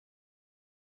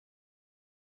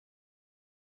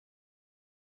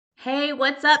Hey,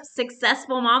 what's up,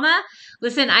 successful mama?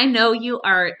 Listen, I know you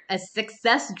are a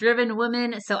success driven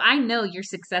woman, so I know you're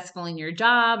successful in your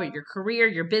job or your career,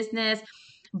 your business.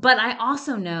 But I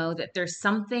also know that there's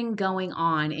something going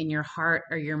on in your heart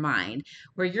or your mind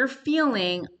where you're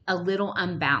feeling a little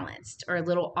unbalanced or a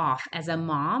little off as a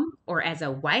mom or as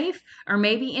a wife, or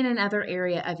maybe in another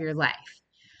area of your life.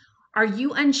 Are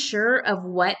you unsure of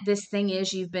what this thing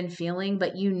is you've been feeling,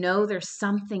 but you know there's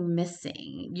something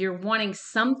missing? You're wanting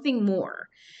something more.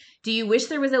 Do you wish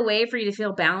there was a way for you to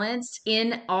feel balanced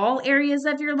in all areas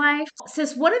of your life?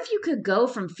 Sis, what if you could go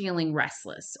from feeling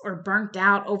restless or burnt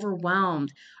out,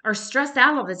 overwhelmed, or stressed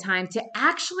out all the time to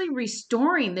actually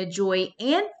restoring the joy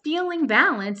and feeling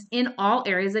balance in all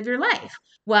areas of your life?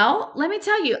 Well, let me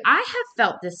tell you, I have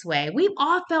felt this way. We've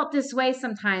all felt this way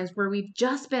sometimes where we've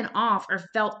just been off or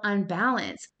felt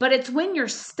unbalanced. But it's when you're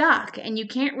stuck and you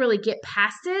can't really get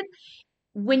past it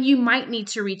when you might need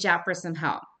to reach out for some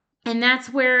help. And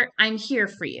that's where I'm here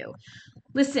for you.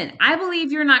 Listen, I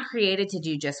believe you're not created to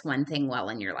do just one thing well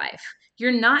in your life.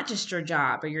 You're not just your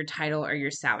job or your title or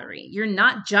your salary. You're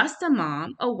not just a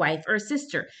mom, a wife, or a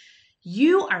sister.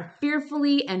 You are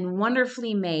fearfully and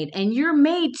wonderfully made, and you're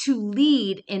made to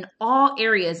lead in all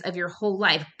areas of your whole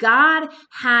life. God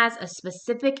has a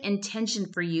specific intention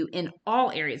for you in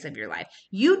all areas of your life.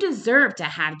 You deserve to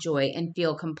have joy and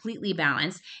feel completely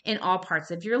balanced in all parts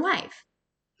of your life.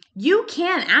 You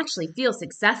can actually feel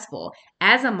successful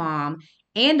as a mom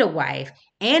and a wife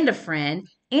and a friend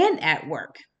and at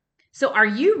work. So, are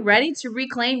you ready to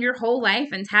reclaim your whole life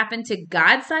and tap into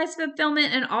God sized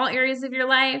fulfillment in all areas of your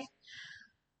life?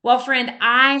 Well, friend,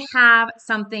 I have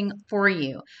something for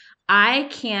you. I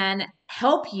can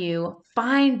help you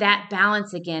find that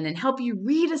balance again and help you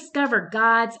rediscover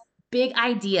God's big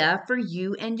idea for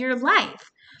you and your life.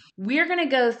 We're going to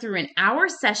go through an hour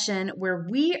session where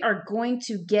we are going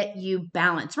to get you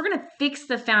balanced. We're going to fix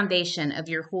the foundation of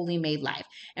your holy made life.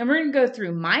 And we're going to go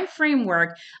through my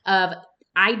framework of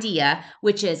idea,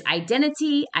 which is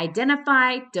identity,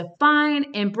 identify, define,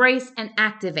 embrace, and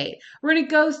activate. We're going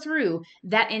to go through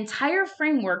that entire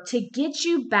framework to get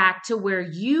you back to where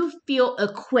you feel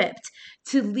equipped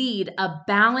to lead a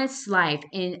balanced life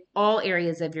in all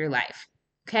areas of your life.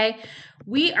 Okay,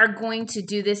 we are going to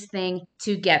do this thing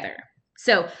together.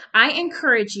 So I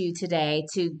encourage you today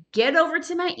to get over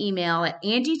to my email at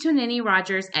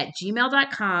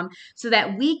angietonenirogers@gmail.com so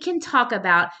that we can talk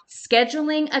about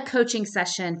scheduling a coaching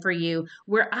session for you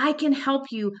where I can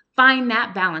help you find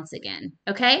that balance again.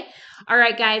 Okay? All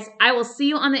right, guys, I will see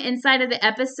you on the inside of the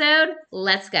episode.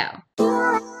 Let's go.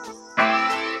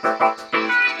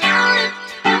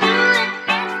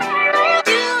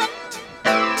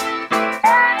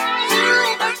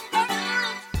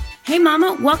 Hey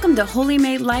mama, welcome to Holy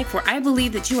Made Life, where I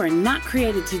believe that you are not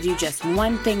created to do just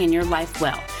one thing in your life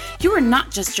well. You are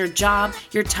not just your job,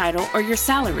 your title, or your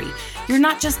salary. You're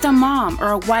not just a mom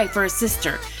or a wife or a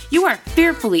sister. You are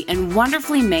fearfully and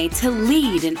wonderfully made to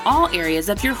lead in all areas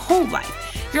of your whole life.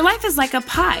 Your life is like a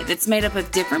pie that's made up of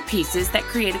different pieces that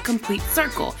create a complete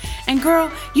circle. And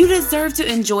girl, you deserve to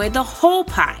enjoy the whole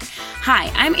pie. Hi,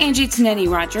 I'm Angie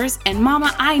Tonetti Rogers, and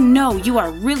mama, I know you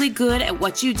are really good at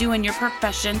what you do in your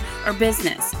profession or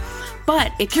business.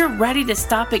 But if you're ready to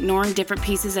stop ignoring different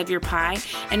pieces of your pie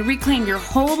and reclaim your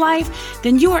whole life,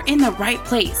 then you are in the right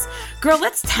place. Girl,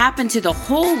 let's tap into the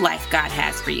whole life God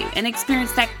has for you and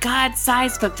experience that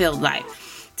God-sized fulfilled life.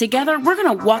 Together, we're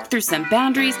going to walk through some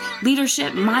boundaries,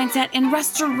 leadership, mindset, and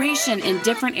restoration in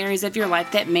different areas of your life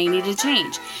that may need to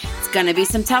change. It's going to be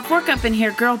some tough work up in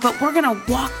here, girl, but we're going to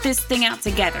walk this thing out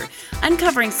together,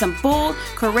 uncovering some bold,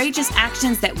 courageous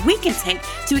actions that we can take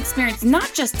to experience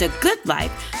not just a good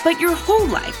life, but your whole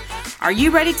life. Are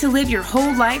you ready to live your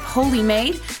whole life wholly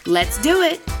made? Let's do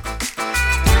it.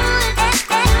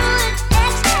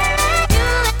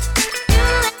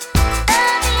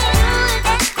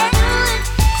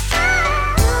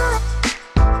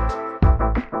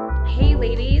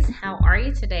 How are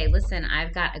you today? Listen,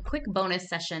 I've got a quick bonus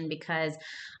session because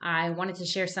I wanted to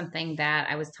share something that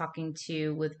I was talking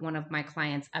to with one of my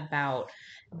clients about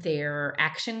their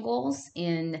action goals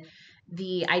in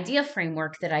the idea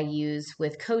framework that I use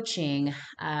with coaching.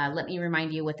 Let me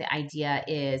remind you what the idea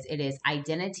is. It is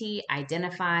identity,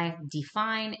 identify,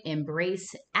 define,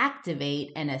 embrace,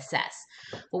 activate, and assess.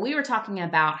 Well, we were talking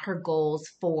about her goals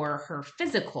for her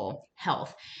physical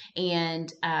health and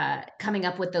coming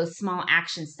up with those small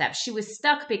action steps. She was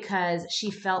stuck because she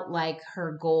felt like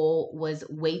her goal was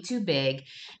way too big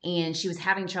and she was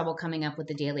having trouble coming up with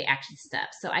the daily action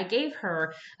steps. So I gave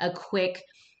her a quick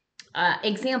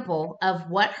example of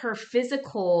what her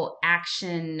physical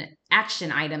action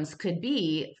items could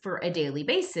be for a daily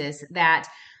basis that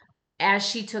as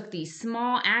she took these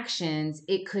small actions,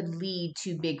 it could lead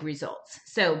to big results.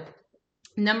 So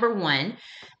number one,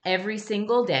 every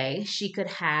single day she could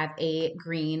have a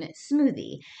green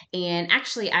smoothie. And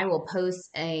actually, I will post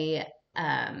a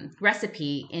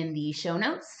recipe in the show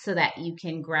notes so that you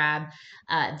can grab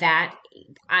that.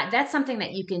 That's something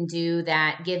that you can do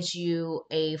that gives you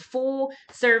a full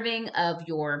serving of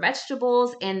your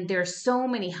vegetables. And there's so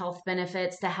many health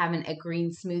benefits to having a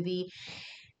green smoothie.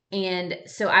 And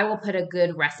so I will put a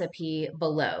good recipe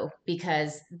below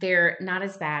because they're not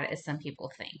as bad as some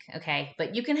people think. Okay.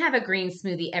 But you can have a green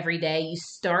smoothie every day. You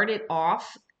start it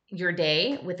off your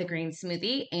day with a green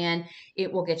smoothie and it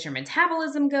will get your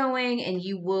metabolism going and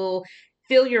you will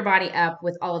fill your body up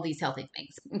with all of these healthy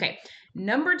things. Okay.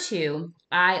 Number two,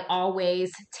 I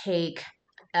always take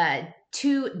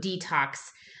 2 detox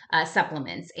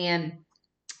supplements, and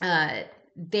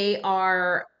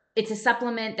it's a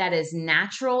supplement that is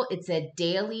natural. It's a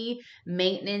daily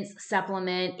maintenance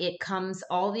supplement.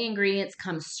 All the ingredients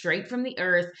come straight from the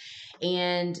earth,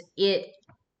 and it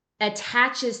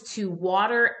attaches to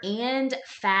water and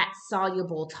fat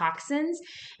soluble toxins.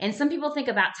 And some people think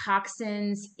about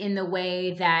toxins in the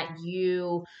way that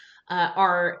you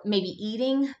are maybe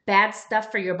eating bad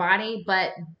stuff for your body,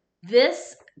 but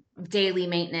this daily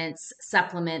maintenance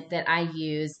supplement that I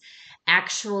use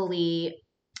actually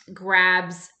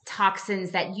grabs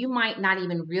toxins that you might not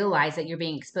even realize that you're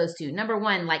being exposed to. Number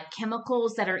one, like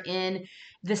chemicals that are in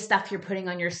the stuff you're putting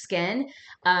on your skin.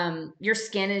 Your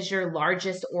skin is your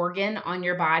largest organ on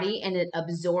your body and it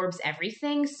absorbs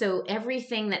everything. So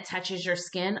everything that touches your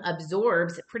skin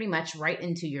absorbs pretty much right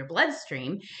into your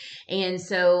bloodstream. And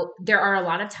so there are a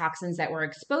lot of toxins that we're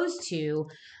exposed to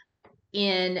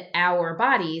in our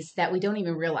bodies that we don't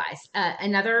even realize.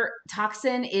 Another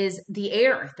toxin is the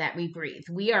air that we breathe.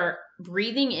 We are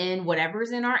breathing in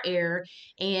whatever's in our air.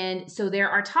 And so there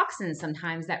are toxins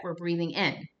sometimes that we're breathing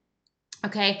in.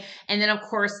 Okay. And then of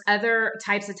course, other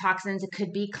types of toxins, it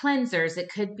could be cleansers. It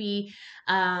could be,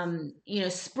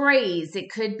 sprays. It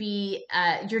could be,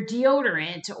 your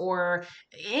deodorant or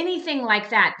anything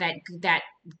like that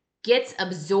gets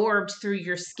absorbed through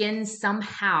your skin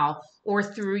somehow or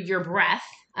through your breath,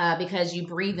 because you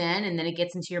breathe in and then it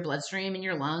gets into your bloodstream and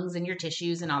your lungs and your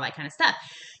tissues and all that kind of stuff.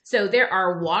 So there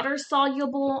are water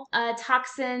soluble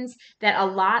toxins that a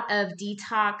lot of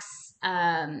detox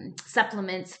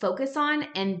supplements focus on.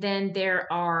 And then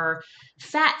there are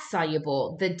fat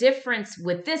soluble. The difference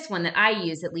with this one that I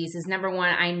use, at least, is number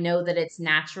one, I know that it's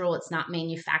natural. It's not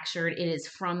manufactured. It is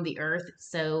from the earth.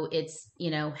 So it's,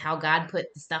 how God put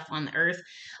the stuff on the earth.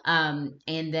 And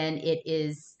then it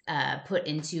is put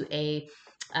into a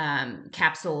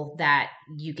capsule that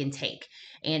you can take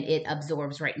and it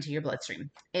absorbs right into your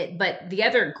bloodstream. But the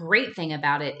other great thing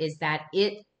about it is that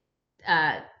it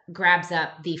grabs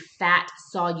up the fat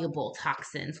soluble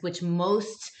toxins, which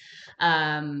most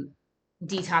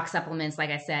detox supplements, like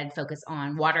I said, focus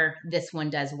on water. This one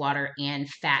does water and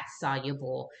fat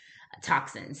soluble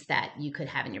toxins that you could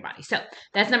have in your body. So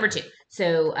that's number 2.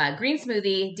 So green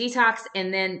smoothie, detox,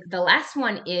 and then the last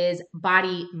one is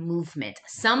body movement,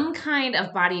 some kind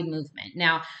of body movement.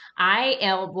 Now, I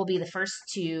will be the first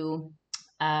to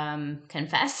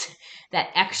confess that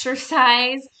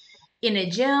exercise in a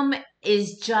gym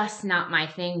is just not my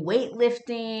thing.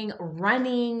 Weightlifting,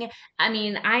 running. I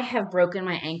mean, I have broken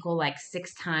my ankle like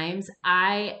 6 times.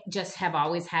 I just have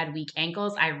always had weak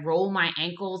ankles. I roll my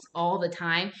ankles all the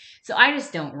time. So I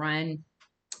just don't run.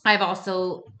 I've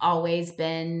also always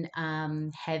been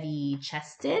heavy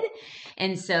chested.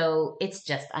 And so it's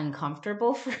just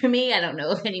uncomfortable for me. I don't know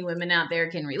if any women out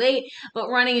there can relate, but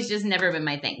running has just never been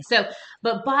my thing. So,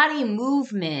 but body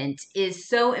movement is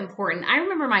so important. I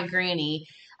remember my granny,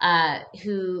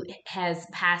 who has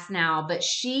passed now, but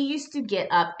she used to get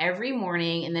up every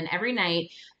morning and then every night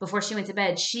before she went to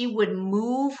bed, she would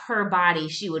move her body.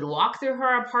 She would walk through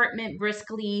her apartment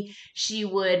briskly. She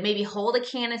would maybe hold a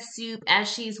can of soup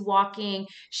as she's walking.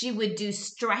 She would do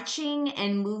stretching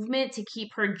and movement to keep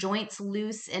her joints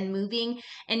loose and moving.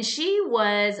 And she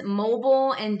was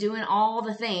mobile and doing all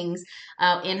the things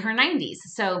in her 90s.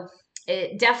 So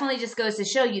it definitely just goes to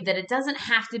show you that it doesn't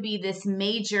have to be this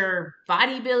major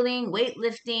bodybuilding,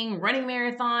 weightlifting, running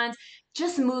marathons.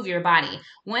 Just move your body.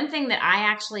 One thing that I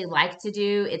actually like to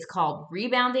do, it's called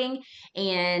rebounding,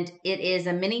 and it is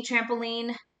a mini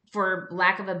trampoline, for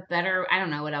lack of a better, I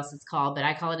don't know what else it's called, but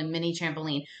I call it a mini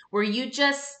trampoline, where you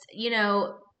just,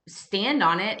 stand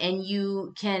on it and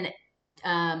you can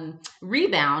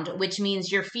rebound, which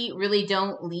means your feet really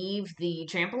don't leave the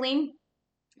trampoline.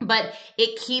 But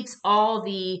it keeps all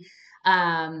the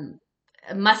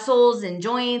muscles and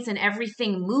joints and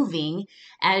everything moving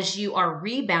as you are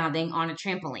rebounding on a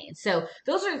trampoline. So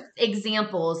those are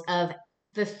examples of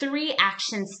the 3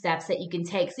 action steps that you can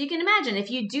take. So you can imagine if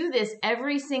you do this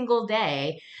every single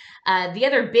day. The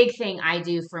other big thing I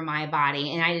do for my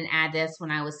body, and I didn't add this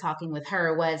when I was talking with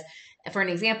her, was for an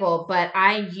example, but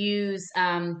I use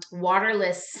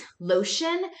waterless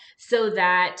lotion so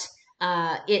that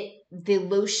the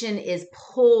lotion is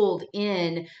pulled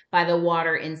in by the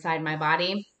water inside my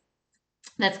body.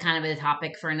 That's kind of a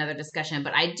topic for another discussion,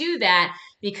 but I do that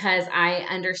because I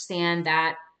understand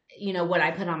that, what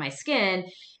I put on my skin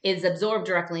is absorbed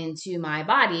directly into my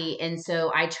body. And so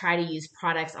I try to use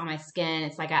products on my skin.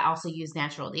 It's like I also use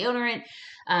natural deodorant.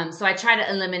 So I try to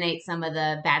eliminate some of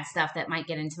the bad stuff that might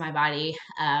get into my body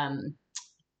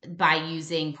by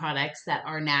using products that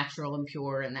are natural and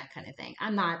pure and that kind of thing.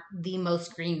 I'm not the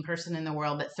most green person in the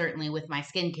world, but certainly with my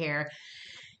skincare.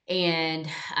 And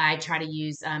I try to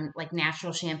use like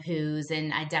natural shampoos,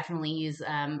 and I definitely use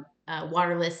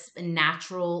waterless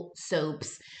natural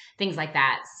soaps, things like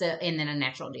that. So, and then a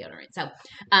natural deodorant. So,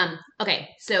 okay.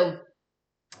 So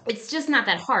it's just not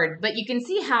that hard, but you can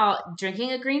see how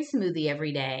drinking a green smoothie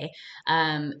every day,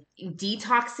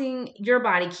 detoxing your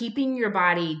body, keeping your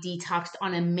body detoxed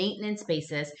on a maintenance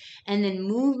basis, and then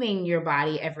moving your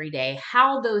body every day,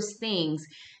 how those things,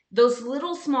 those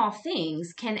little small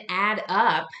things can add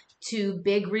up to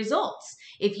big results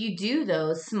if you do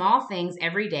those small things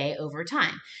every day over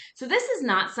time. So this is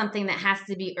not something that has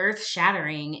to be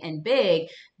earth-shattering and big.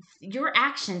 Your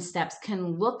action steps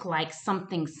can look like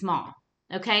something small.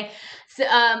 Okay, so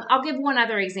I'll give one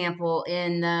other example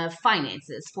in the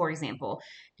finances. For example,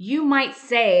 you might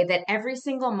say that every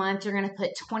single month you're going to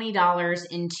put $20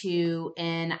 into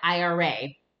an IRA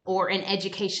or an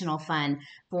educational fund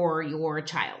for your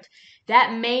child.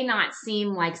 That may not seem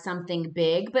like something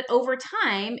big, but over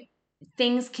time,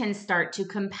 things can start to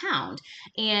compound.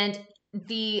 And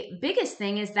the biggest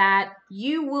thing is that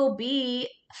you will be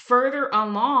further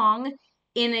along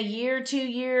in a year, 2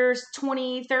 years,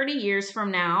 20, 30 years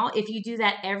from now, if you do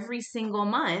that every single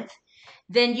month,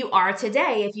 than you are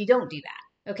today if you don't do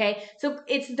that. Okay, so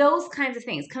it's those kinds of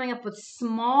things, coming up with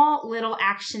small little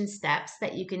action steps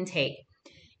that you can take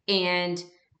and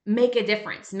make a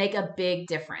difference, make a big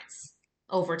difference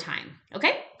over time.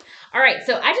 Okay, all right,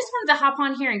 so I just wanted to hop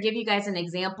on here and give you guys an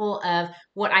example of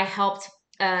what I helped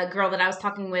a girl that I was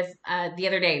talking with the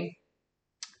other day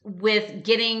with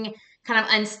getting kind of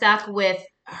unstuck with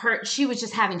her. She was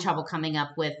just having trouble coming up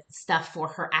with stuff for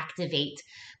her Activate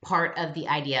part of the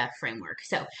IDEA framework.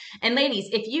 So, and ladies,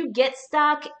 if you get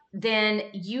stuck, then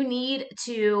you need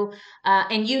to,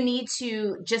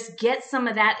 just get some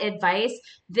of that advice,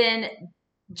 then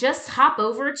just hop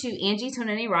over to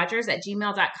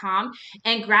AngieToniniRogers@gmail.com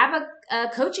and grab a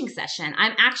coaching session.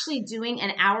 I'm actually doing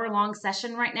an hour-long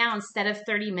session right now instead of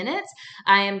 30 minutes.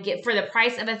 For the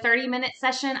price of a 30-minute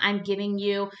session, I'm giving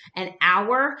you an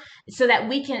hour so that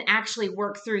we can actually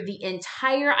work through the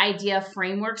entire IDEA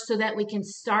framework so that we can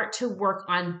start to work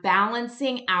on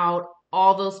balancing out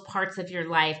all those parts of your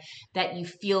life that you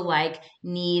feel like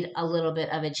need a little bit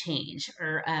of a change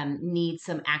or need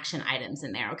some action items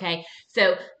in there, okay?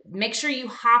 So make sure you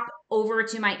hop over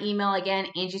to my email again,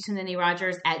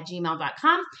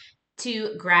 AngieToniniRogers@gmail.com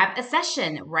to grab a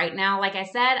session. Right now, like I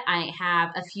said, I have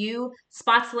a few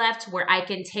spots left where I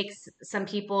can take some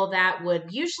people that would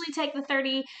usually take the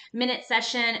 30-minute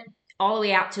session all the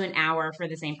way out to an hour for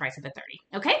the same price of a 30,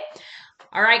 okay?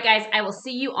 All right, guys, I will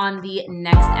see you on the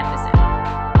next episode.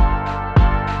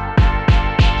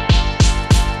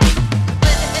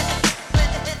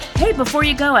 Hey, before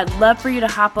you go, I'd love for you to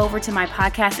hop over to my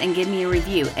podcast and give me a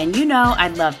review. And you know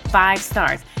I'd love 5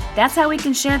 stars. That's how we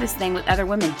can share this thing with other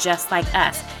women just like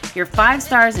us. Your 5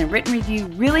 stars and written review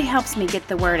really helps me get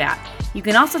the word out. You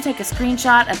can also take a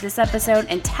screenshot of this episode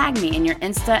and tag me in your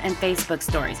Insta and Facebook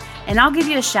stories, and I'll give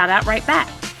you a shout out right back.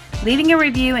 Leaving a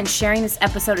review and sharing this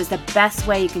episode is the best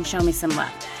way you can show me some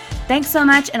love. Thanks so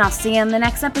much, and I'll see you in the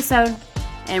next episode.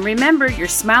 And remember, your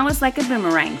smile is like a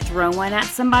boomerang. Throw one at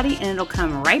somebody and it'll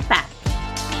come right back.